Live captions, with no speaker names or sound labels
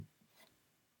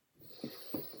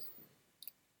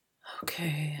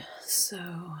Okay,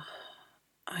 so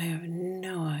I have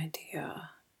no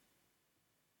idea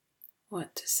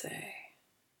what to say.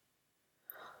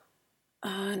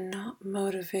 Not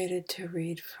motivated to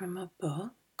read from a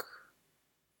book.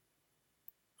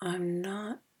 I'm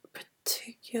not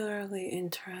particularly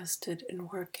interested in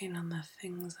working on the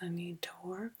things I need to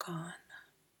work on.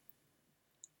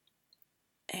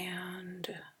 And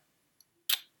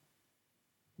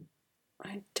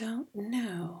I don't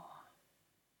know.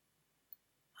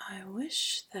 I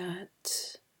wish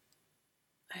that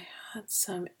I had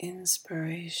some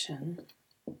inspiration,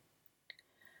 but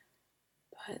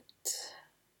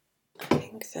I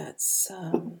think that's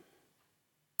uh,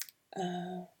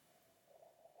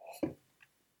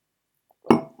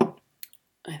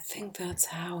 I think that's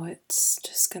how it's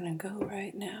just gonna go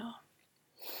right now.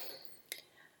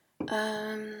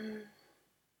 I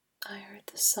heard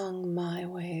the song My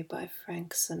Way by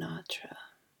Frank Sinatra,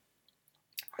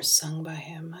 or sung by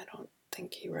him. I don't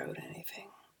think he wrote anything.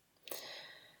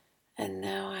 And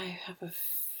now I have a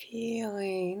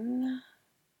feeling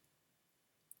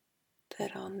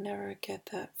that I'll never get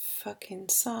that fucking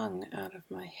song out of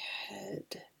my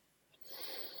head.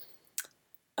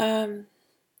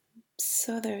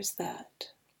 So there's that.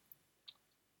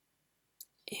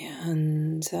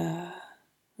 And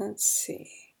let's see.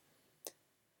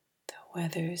 The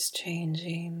weather's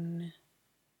changing.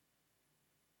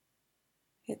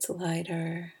 It's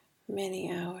lighter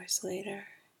many hours later,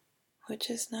 which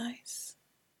is nice.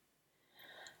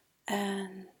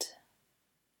 And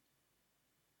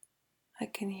I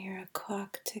can hear a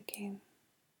clock ticking,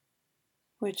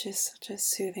 which is such a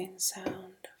soothing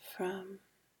sound from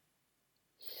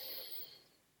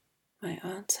my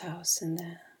aunt's house in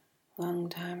the long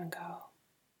time ago.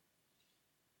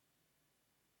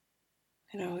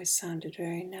 It always sounded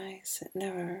very nice. It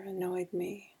never annoyed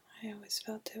me. I always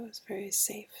felt it was a very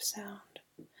safe sound.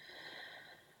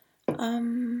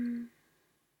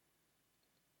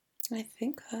 I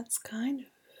think that's kind of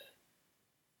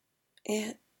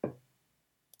it.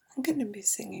 I'm going to be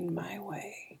singing My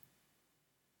Way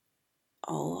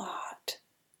a lot.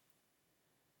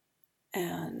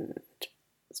 And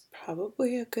it's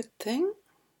probably a good thing,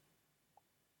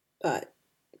 but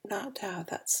not to have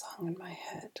that song in my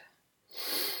head.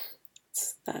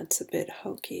 That's a bit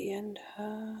hokey and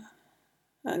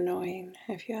annoying,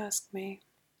 if you ask me.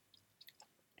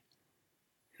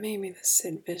 Maybe the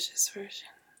Sid Vicious version.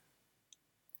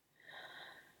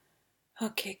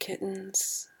 Okay,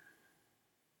 kittens.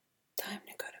 Time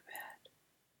to go to